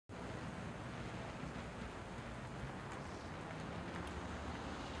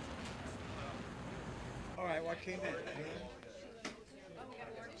All right, what came in?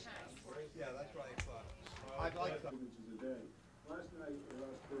 Yeah, that's what I thought. I'd like that. Signatures a day. Last night,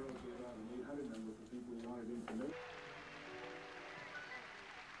 Ross Perot gave out an 800 number for people who wanted information.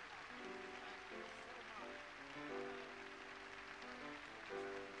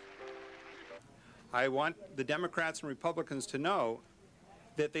 I want the Democrats and Republicans to know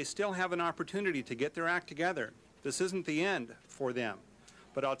that they still have an opportunity to get their act together. This isn't the end for them.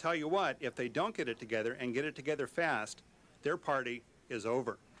 But I'll tell you what, if they don't get it together and get it together fast, their party is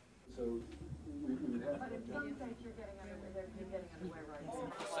over. So we would have But in some states you're getting underway right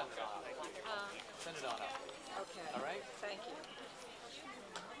now. Send it on up. Send it on up. Okay. All right? Thank you.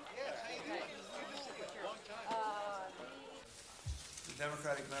 The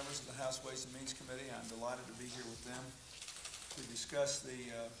Democratic members of the House Ways and Means Committee, I'm delighted to be here with them to discuss the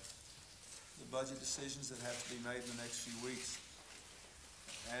budget decisions that have to be made in the next few weeks.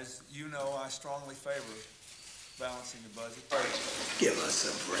 As you know, I strongly favor balancing the budget. Give us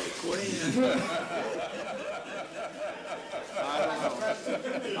a break, will you?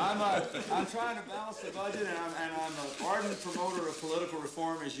 I'm trying to balance the budget, and I'm an ardent promoter of political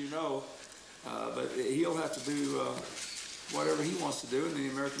reform, as you know. But he'll have to do whatever he wants to do, and the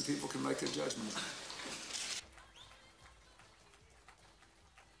American people can make their judgment.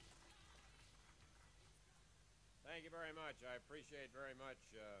 Thank you very much. I appreciate very much.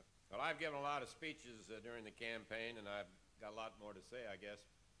 Well, I've given a lot of speeches during the campaign, and I've got a lot more to say, I guess,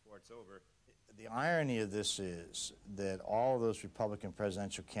 before it's over. The irony of this is that all of those Republican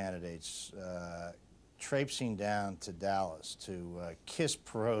presidential candidates traipsing down to Dallas to kiss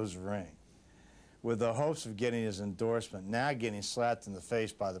Perot's ring with the hopes of getting his endorsement, now getting slapped in the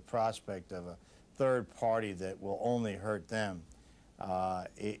face by the prospect of a third party that will only hurt them.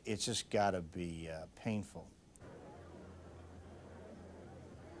 It's just got to be painful.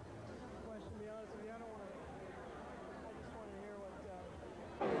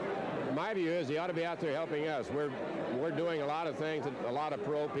 My view is he ought to be out there helping us. We're doing a lot of things that a lot of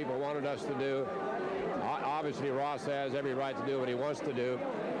Perot people wanted us to do. Obviously, Ross has every right to do what he wants to do.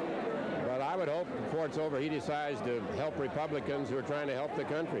 But I would hope before it's over he decides to help Republicans who are trying to help the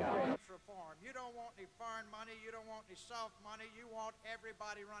country. Reform. You don't want any foreign money. You don't want any soft money. You want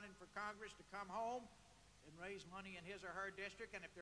everybody running for Congress to come home and raise money in his or her district. And if